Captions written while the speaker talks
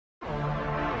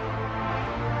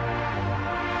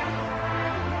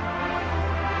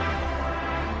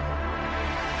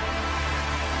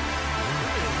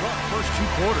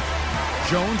quarter.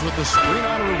 Jones with the screen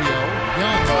on Rubio.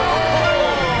 Young.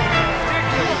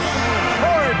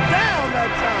 Tore it down that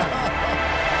time.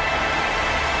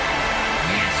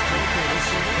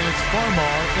 And it's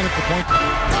Farmar in at the point.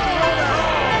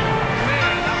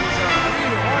 Man, that was a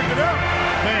real hard it up.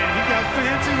 Man, he got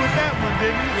fancy with that one,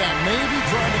 didn't he? Yeah, maybe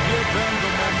trying to give them the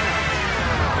momentum.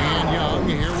 And Young,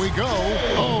 here we go.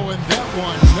 Oh, and that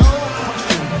one, no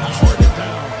question, powered it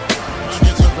down.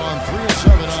 Nuggets have gone 3 of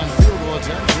 7 on field goal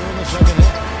attempts here in the second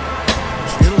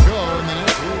half. It'll go in the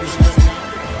next 3 to 7.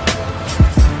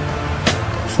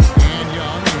 And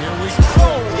Young, here we go.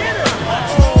 Get it!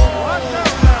 Oh, watch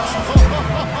out now.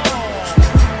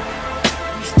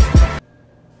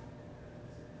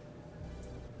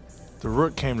 The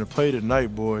Rook came to play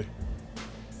tonight, boy.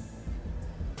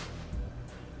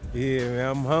 Yeah, man,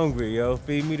 I'm hungry, yo.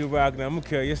 Feed me the rock, and I'm gonna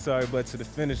carry your sorry butt to the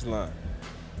finish line.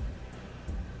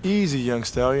 Easy, young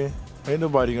stallion. Ain't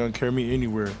nobody gonna carry me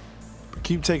anywhere. But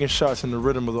keep taking shots in the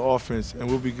rhythm of the offense, and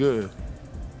we'll be good.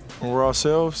 When we're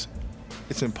ourselves,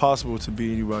 it's impossible to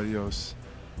be anybody else.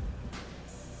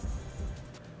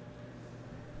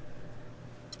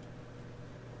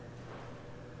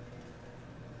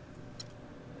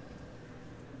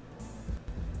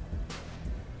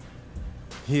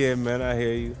 Yeah, man, I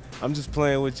hear you. I'm just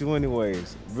playing with you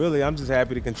anyways. Really, I'm just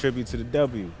happy to contribute to the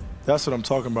W. That's what I'm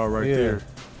talking about right there.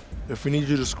 If we need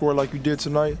you to score like you did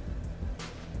tonight,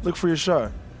 look for your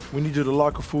shot. We need you to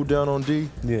lock a fool down on D.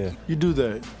 Yeah. You do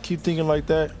that. Keep thinking like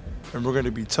that, and we're going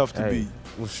to be tough to beat.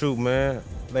 Well, shoot, man.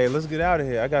 Hey, let's get out of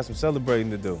here. I got some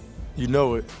celebrating to do. You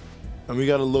know it. And we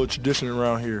got a little tradition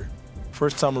around here.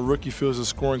 First time a rookie fills a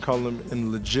scoring column in a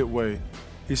legit way,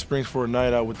 he springs for a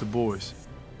night out with the boys.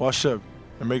 Wash up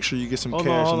and make sure you get some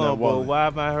cash in that wallet. Why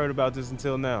haven't I heard about this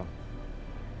until now?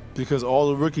 Because all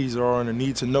the rookies are on a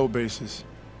need-to-know basis.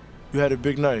 You had a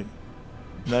big night.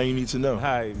 Now you need to know.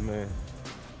 Hi, man.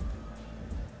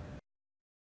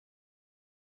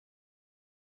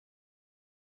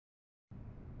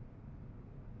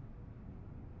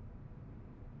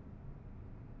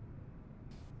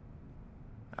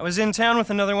 I was in town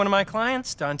with another one of my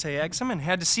clients, Dante Exum, and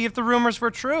had to see if the rumors were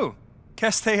true.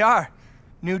 Guess they are.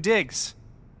 New digs.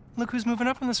 Look who's moving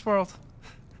up in this world.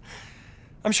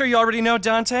 I'm sure you already know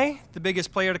Dante, the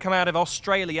biggest player to come out of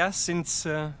Australia since,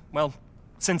 well,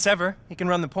 since ever. He can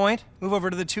run the point, move over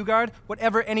to the 2-guard,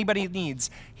 whatever anybody needs.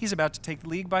 He's about to take the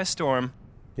league by storm.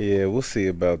 Yeah, we'll see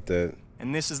about that.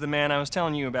 And this is the man I was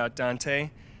telling you about, Dante.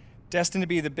 Destined to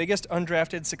be the biggest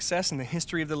undrafted success in the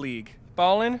history of the league.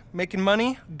 Ballin', making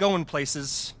money, going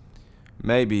places.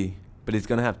 Maybe, but he's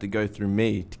gonna have to go through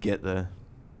me to get there.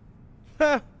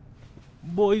 Ha!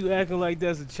 Boy, you acting like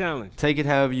that's a challenge. Take it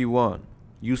however you want.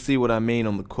 You see what I mean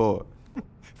on the court.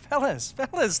 Fellas,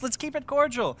 let's keep it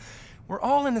cordial. We're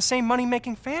all in the same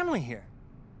money-making family here.